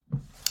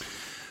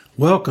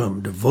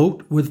Welcome to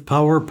Vote with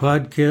Power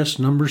Podcast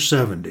number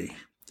 70.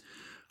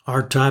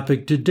 Our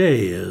topic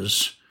today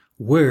is,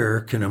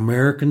 where can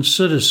American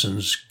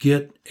citizens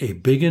get a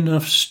big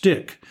enough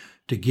stick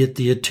to get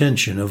the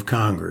attention of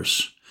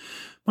Congress?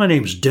 My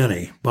name's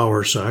Denny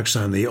Bowersox.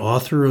 I'm the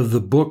author of the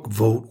book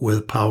Vote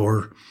with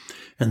Power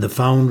and the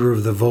founder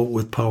of the Vote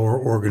with Power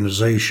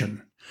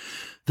organization.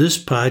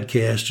 This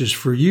podcast is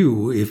for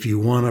you if you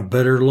want a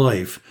better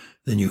life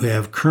than you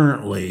have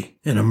currently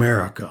in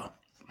America.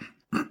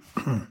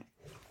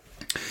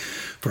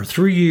 For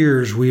 3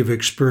 years, we have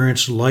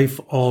experienced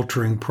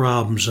life-altering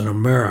problems in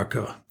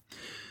America.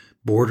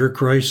 Border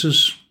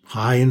crisis,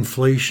 high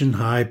inflation,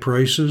 high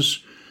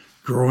prices,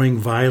 growing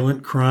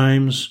violent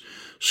crimes,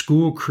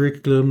 school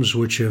curriculums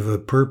which have a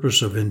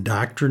purpose of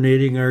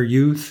indoctrinating our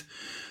youth,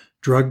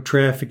 drug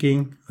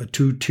trafficking, a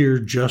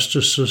two-tiered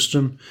justice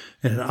system,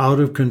 and an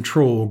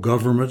out-of-control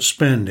government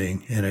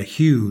spending and a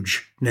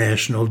huge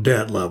national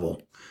debt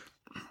level.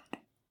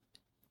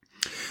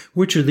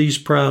 Which of these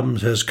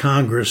problems has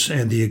Congress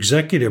and the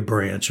executive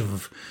branch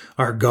of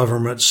our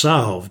government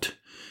solved?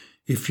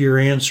 If your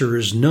answer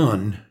is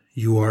none,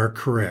 you are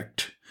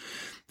correct.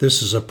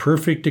 This is a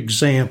perfect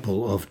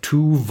example of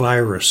two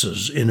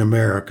viruses in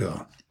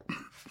America.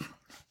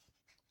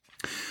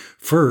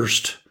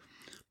 First,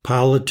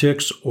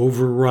 politics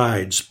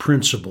overrides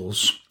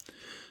principles.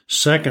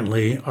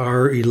 Secondly,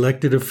 our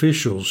elected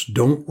officials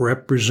don't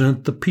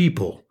represent the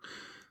people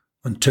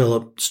until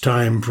it's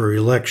time for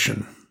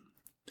election.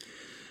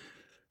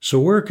 So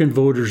where can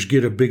voters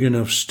get a big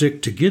enough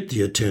stick to get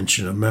the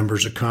attention of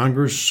members of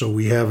Congress so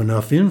we have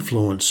enough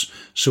influence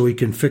so we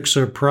can fix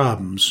our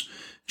problems,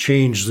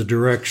 change the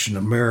direction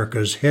America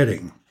is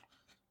heading?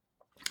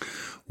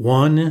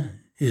 One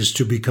is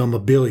to become a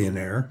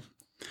billionaire.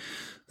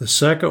 The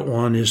second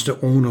one is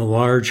to own a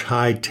large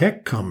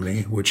high-tech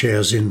company which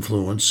has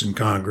influence in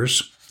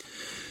Congress.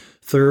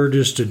 Third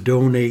is to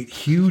donate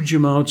huge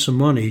amounts of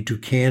money to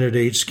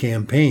candidates'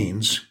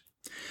 campaigns.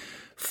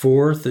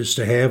 Fourth is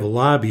to have a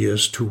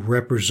lobbyist to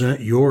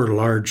represent your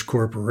large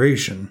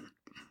corporation.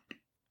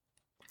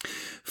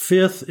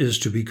 Fifth is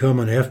to become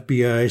an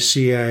FBI,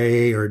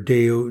 CIA, or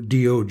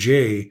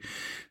DOJ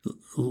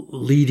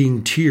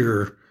leading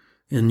tier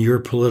in your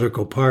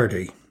political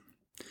party.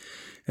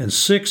 And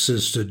sixth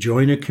is to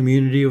join a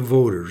community of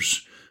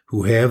voters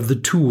who have the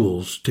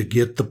tools to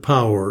get the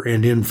power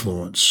and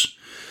influence.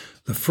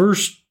 The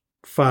first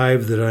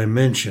five that I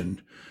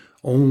mentioned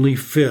only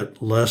fit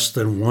less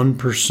than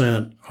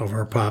 1% of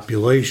our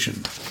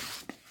population.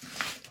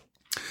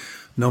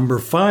 Number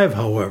 5,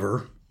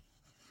 however,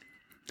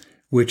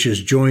 which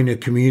is join a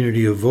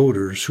community of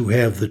voters who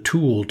have the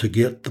tool to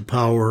get the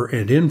power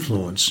and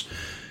influence,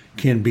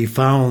 can be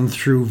found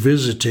through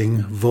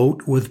visiting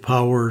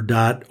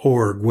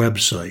votewithpower.org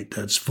website.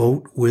 That's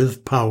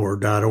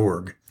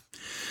votewithpower.org.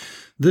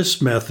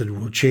 This method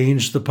will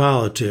change the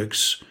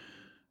politics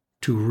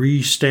to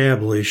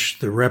reestablish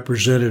the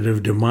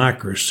representative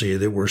democracy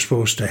that we're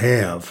supposed to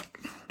have.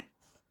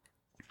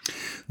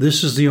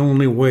 This is the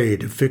only way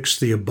to fix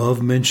the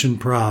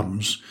above-mentioned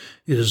problems.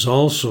 It is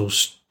also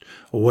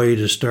a way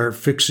to start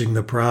fixing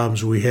the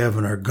problems we have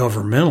in our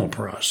governmental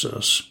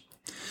process.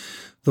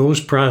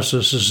 Those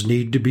processes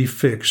need to be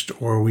fixed,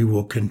 or we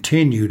will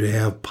continue to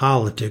have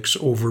politics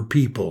over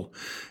people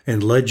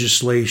and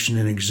legislation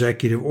and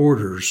executive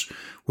orders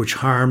which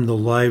harm the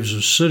lives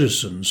of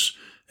citizens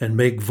and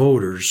make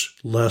voters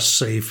less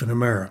safe in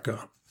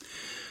America.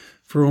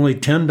 For only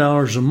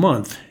 $10 a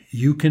month,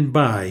 you can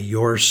buy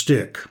your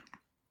stick.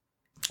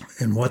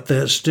 And what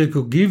that stick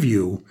will give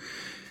you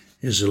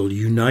is it'll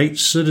unite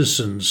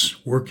citizens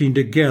working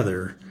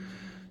together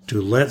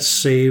to let's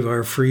save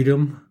our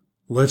freedom,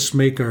 let's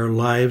make our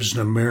lives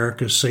in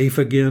America safe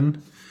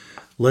again,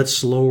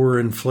 let's lower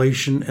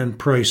inflation and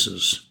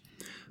prices,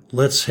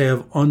 let's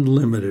have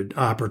unlimited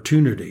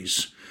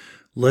opportunities.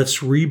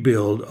 Let's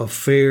rebuild a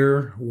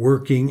fair,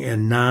 working,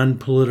 and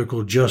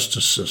non-political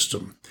justice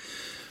system.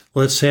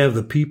 Let's have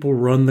the people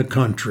run the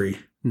country,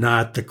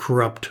 not the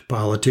corrupt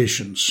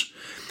politicians.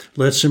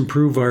 Let's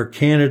improve our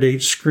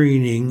candidate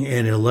screening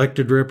and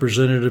elected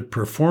representative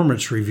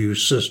performance review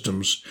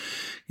systems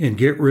and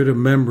get rid of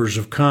members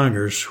of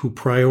Congress who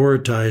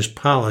prioritize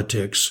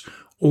politics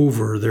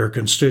over their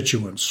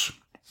constituents.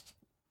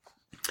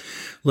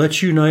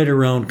 Let's unite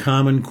around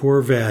common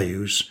core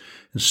values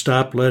and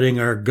stop letting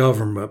our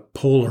government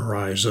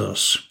polarize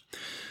us.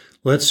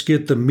 Let's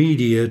get the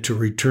media to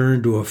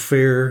return to a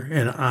fair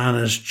and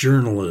honest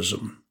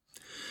journalism.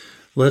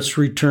 Let's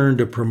return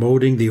to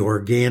promoting the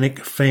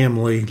organic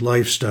family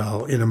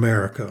lifestyle in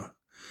America.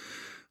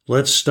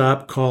 Let's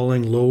stop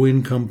calling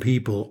low-income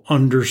people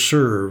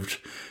underserved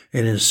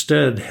and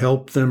instead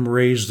help them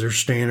raise their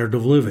standard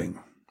of living.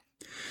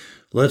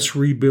 Let's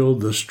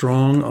rebuild the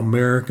strong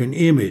American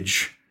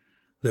image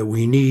that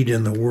we need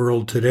in the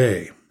world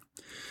today.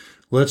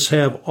 Let's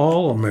have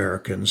all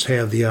Americans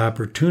have the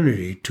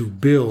opportunity to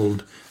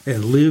build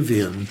and live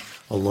in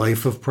a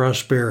life of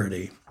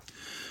prosperity.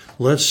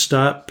 Let's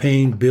stop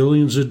paying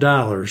billions of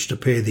dollars to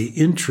pay the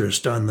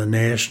interest on the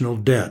national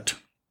debt.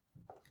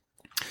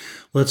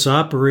 Let's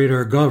operate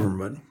our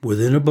government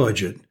within a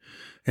budget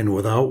and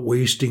without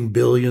wasting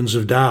billions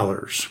of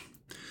dollars.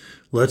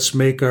 Let's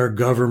make our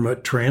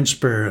government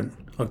transparent,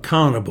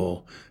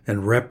 accountable,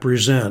 and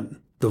represent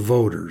the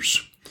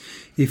voters.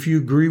 If you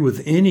agree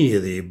with any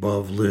of the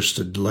above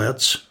listed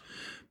let's,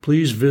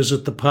 please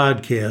visit the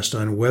podcast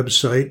on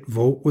website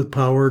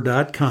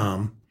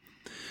votewithpower.com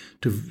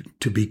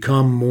to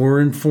become more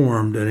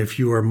informed, and if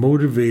you are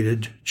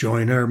motivated,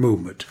 join our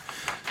movement.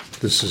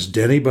 This is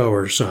Denny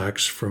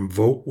Bowersox from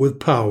Vote with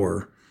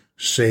Power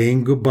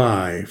saying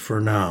goodbye for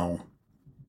now.